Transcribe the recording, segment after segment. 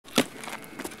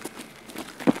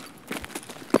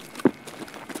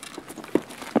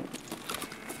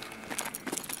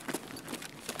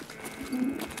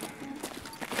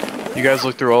You guys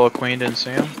look through all of Queen, didn't see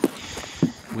him?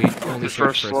 We only The showed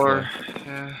first floor.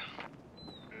 Yeah.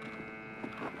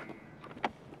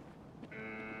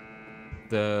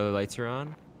 The lights are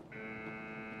on.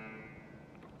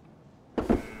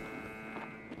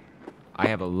 I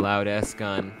have a loud ass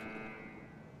gun.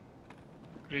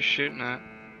 What are you shooting at?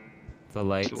 The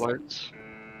lights. The lights.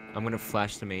 I'm gonna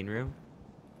flash the main room.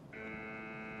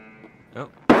 Oh.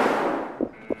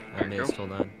 I missed,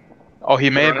 hold on. Oh,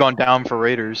 he may have gone down for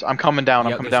Raiders. I'm coming down,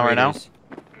 I'm coming down right now.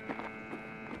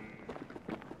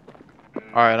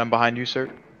 Alright, I'm behind you, sir.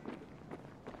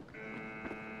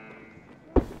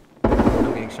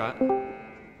 I'm getting shot.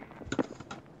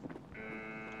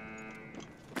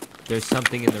 There's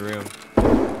something in the room.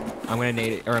 I'm gonna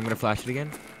nade it, or I'm gonna flash it again.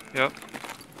 Yep.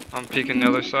 I'm peeking the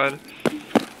other side.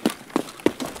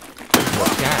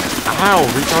 Ow,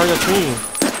 retard, that's me.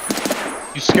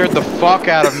 You scared the fuck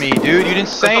out of me, dude. You didn't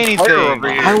say anything.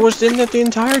 I was in it the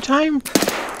entire time.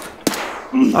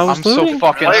 I'm so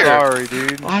fucking sorry,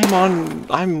 dude.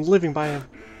 I'm living by a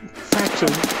fraction.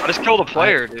 I just killed a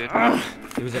player, dude.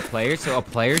 It was a player, so a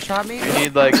player shot me? You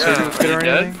need like certificate or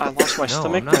anything? I lost my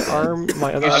stomach, my arm,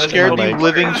 my other You scared the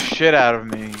living shit out of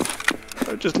me.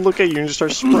 I just look at you and just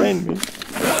start spraying me.